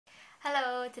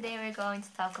Hello, today we're going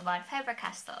to talk about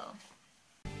Faber-Castell.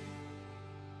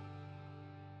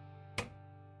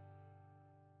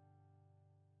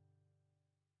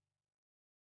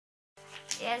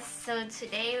 Yes, so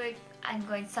today I'm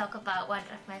going to talk about one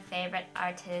of my favorite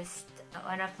artists,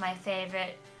 one of my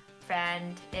favorite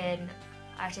brand in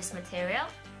artist material,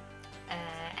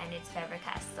 and it's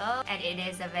Faber-Castell, and it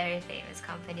is a very famous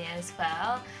company as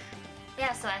well.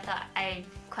 Yeah, so I thought I'm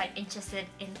quite interested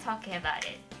in talking about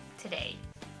it today.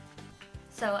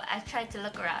 So I tried to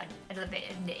look around a little bit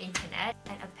in the internet,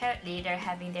 and apparently they're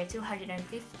having their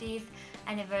 250th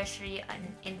anniversary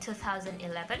in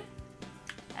 2011.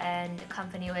 And the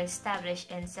company was established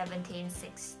in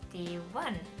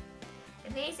 1761.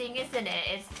 Amazing, isn't it?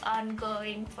 It's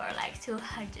ongoing for like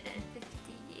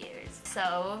 250 years.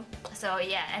 So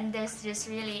yeah, and there's this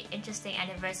really interesting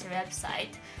anniversary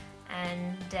website,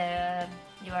 and the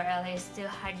URL is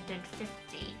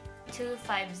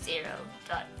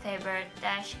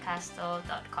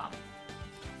 250.faber-castell.com.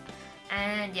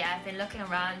 And yeah, I've been looking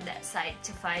around that site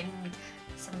to find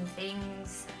some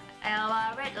things.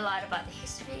 I read a lot about the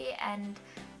history, and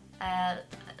I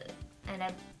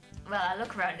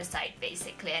look around the site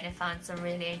basically, and I found some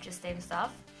really interesting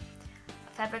stuff.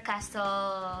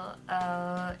 Faber-Castell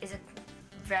is a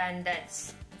brand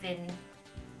that's been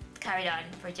carried on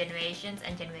for generations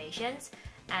and generations,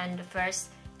 and the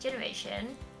first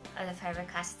generation of the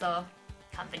Faber-Castell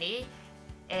company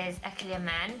is actually a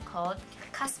man called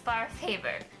Caspar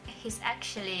Faber. He's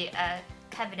actually a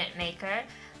cabinet maker,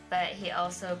 but he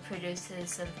also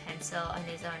produces some pencil on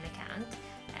his own account,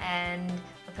 and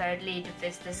apparently the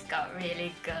business got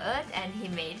really good and he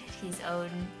made his own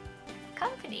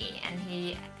company, and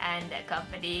the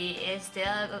company is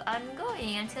still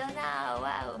ongoing until now.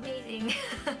 Wow, amazing.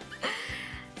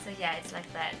 So yeah, it's like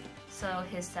that. So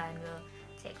his son will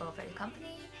take over the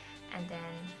company, and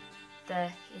then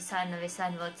his son of his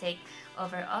son will take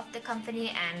over of the company,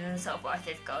 and so forth.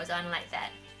 It goes on like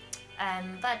that.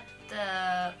 But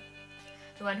the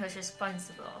one who's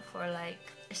responsible for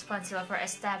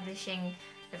establishing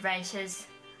the branches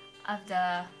of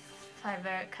the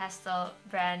Faber-Castell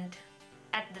brand,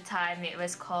 at the time it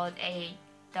was called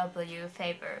A.W.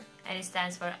 Faber, and it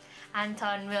stands for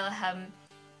Anton Wilhelm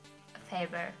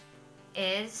Faber,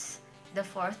 is the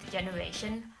fourth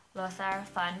generation Lothar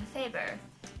von Faber.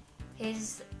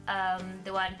 He's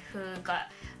the one who got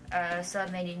so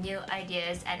many new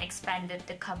ideas and expanded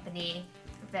the company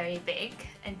very big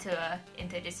into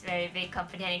this very big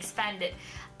company, and expanded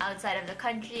outside of the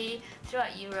country,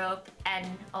 throughout Europe, and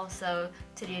also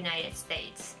to the United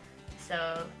States.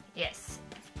 So yes,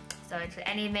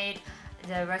 and he made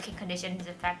the working conditions in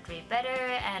the factory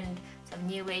better, and some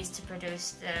new ways to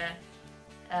produce the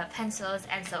pencils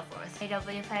and so forth.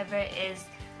 A.W. Faber is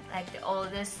like the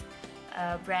oldest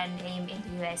brand name in the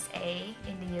USA,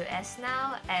 in the US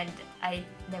now, and I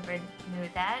never knew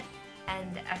that,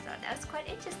 and I thought that was quite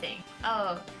interesting.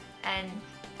 Oh, and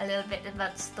a little bit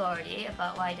about the story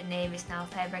about why the name is now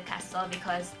Faber-Castell,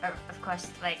 because of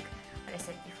course, like what I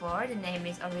said before, the name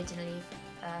is originally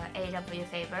A.W.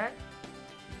 Faber,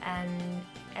 and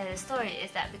the story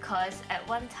is that because at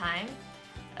one time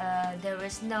there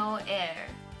was no heir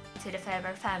to the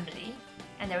Faber family,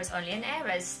 and there was only an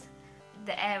heiress.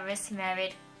 The heiress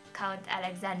married Count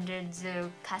Alexander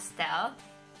zu Castell,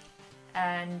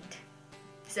 and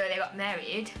so they got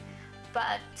married.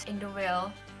 But in the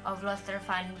will of Lothar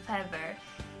von Faber,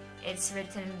 it's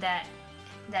written that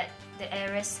the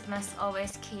heiress must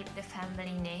always keep the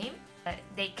family name.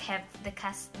 They kept the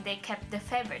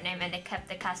Faber name, and they kept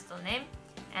the Castell name,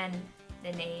 and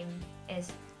the name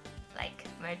is like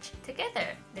merged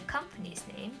together. The company's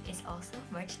name is also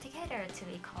merged together to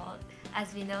be called,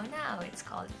 as we know now, it's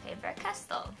called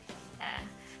Faber-Castell.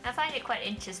 I find it quite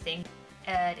interesting.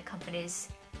 The company's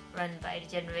run by the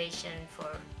generation for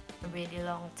a really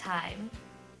long time,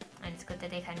 and it's good that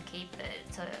they can keep it,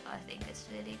 so I think it's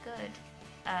really good.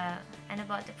 And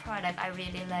about the product, I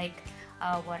really like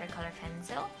watercolor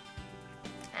pencil,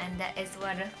 and that is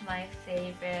one of my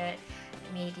favorite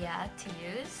media to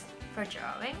use for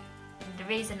drawing. And the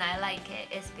reason I like it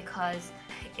is because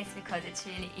it's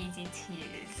really easy to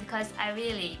use. Because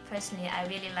personally I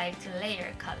really like to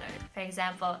layer colors. For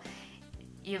example,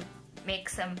 you make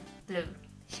some blue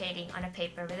shading on a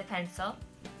paper with a pencil,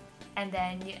 and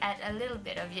then you add a little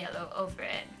bit of yellow over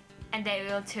it, and they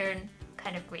will turn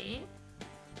kind of green.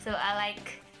 So I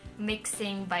like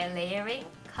mixing by layering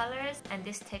colors, and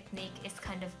this technique is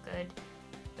kind of good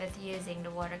with using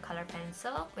the watercolor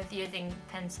pencil, with using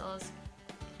pencils,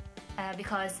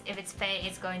 because if it's paint,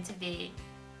 it's going to be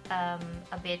a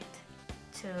bit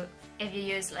too, if you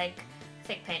use like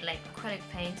thick paint like acrylic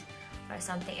paint, or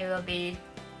something, it will be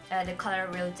the color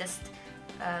will just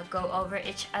go over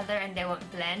each other and they won't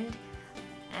blend.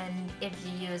 And if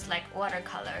you use like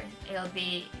watercolor, it'll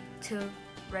be too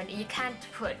runny. You can't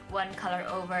put one color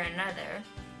over another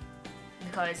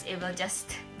because it will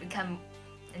just become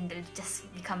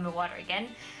a water again.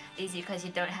 Easy because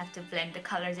you don't have to blend the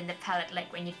colors in the palette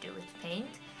like when you do with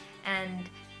paint. And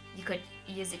you could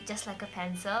use it just like a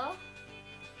pencil,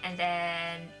 and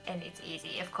it's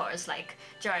easy, of course, like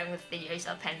drawing with the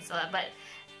usual pencil, but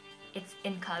it's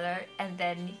in color, and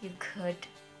then you could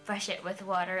brush it with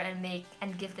water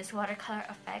and give this watercolor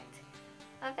effect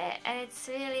of it. And it's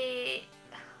really,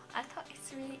 I thought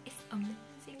it's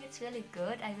amazing. It's really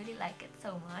good. I really like it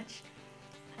so much,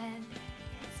 and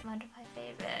it's one of my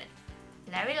favorite.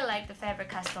 And I really like the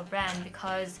Faber-Castell brand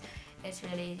because it's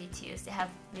really easy to use. They have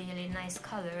really nice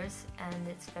colors and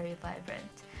it's very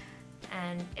vibrant.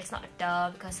 And it's not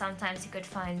dull, because sometimes you could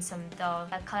find some dull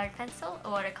colored pencil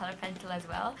or watercolor pencil as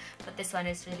well. But this one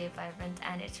is really vibrant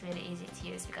and it's really easy to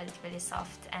use because it's really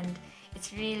soft and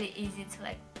it's really easy to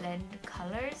like blend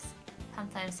colors.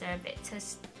 Sometimes they're a bit too,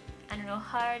 I don't know,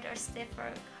 hard or stiff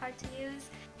or hard to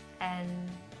use. And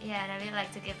yeah, and I really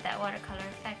like to give that watercolor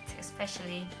effect,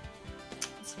 especially.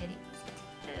 It's really easy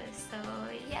to do. So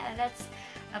yeah, that's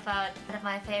about one of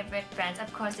my favorite brands.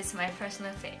 Of course, it's my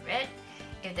personal favorite.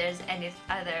 If there's any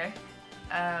other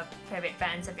favorite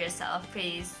brands of yourself,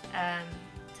 please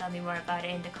tell me more about it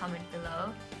in the comment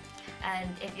below. And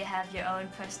if you have your own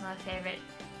personal favorite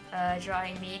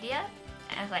drawing media,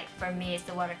 and like for me it's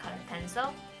the watercolor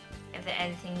pencil. If there's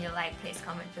anything you like, please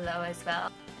comment below as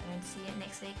well. And see you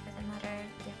next week with another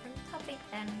different topic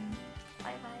then.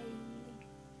 Bye bye.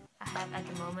 I have at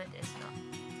the moment it's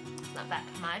not that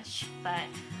much, but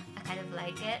I kind of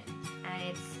like it, and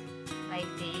it's like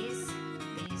these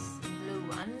blue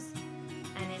ones,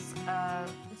 and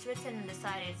it's written on the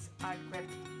side, it's art grip